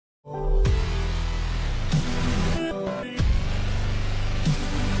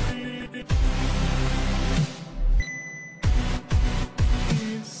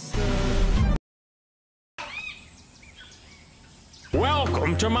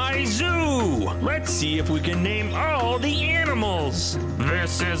Welcome to my zoo! Let's see if we can name all the animals.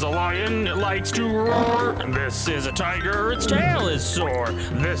 This is a lion, it likes to roar. This is a tiger, its tail is sore.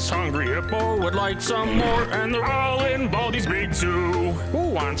 This hungry hippo would like some more. And they're all in Baldi's big zoo.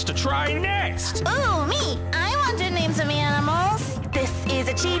 Who wants to try next? Ooh, me! I want to name some animals. This is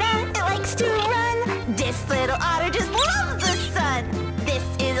a cheetah, it likes to run. This little otter just loves the sun. This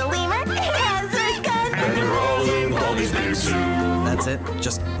is a lemur, it has a gun. And they're all in Baldi's big zoo. That's it?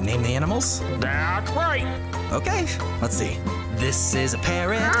 Just name the animals? That's right. Okay, let's see. This is a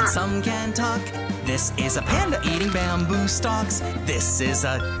parrot and some can talk. This is a panda eating bamboo stalks. This is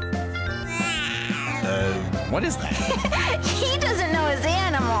a... what is that? He doesn't know his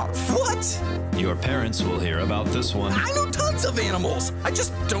animals. What? Your parents will hear about this one. I know tons of animals. I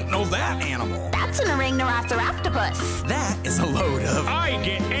just don't know that animal. That's an orangutanopteroctopus. That is a load of... I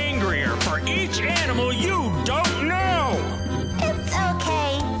get angrier for each animal you don't know. It's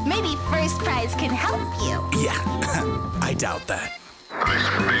okay. Maybe first prize can help you. Yeah, I doubt that. This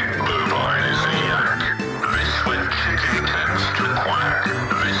big blue line is a yak. This wet chicken tends to quack.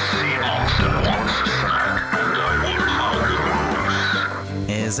 This sea monster wants a snack, and I will hug the roost.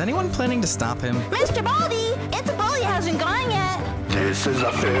 Is anyone planning to stop him? Mr. Baldi, it's a bully hasn't gone yet. This is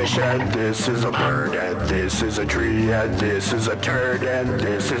a fish, and this is a bird, and this is a tree, and this is a turd, and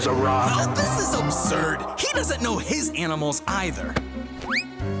this is a rock. Well, this is absurd. He doesn't know his animals either.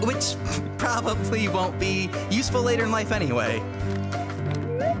 Which probably won't be useful later in life anyway.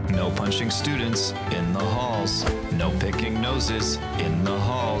 No punching students in the halls. No picking noses in the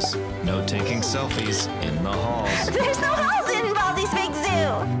halls. No taking selfies in the halls. There's no halls in Baldi's big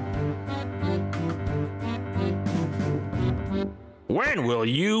zoo. When will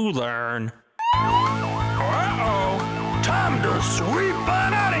you learn? Uh-oh! Time to sweep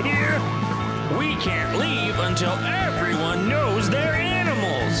on out of here! We can't leave until everyone knows their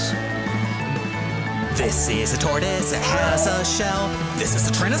animals! This is a tortoise, it has a shell. This is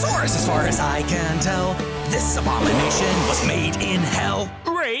a Tyrannosaurus as far as I can tell. This abomination was made in hell.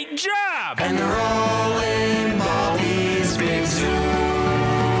 Great job! And they're all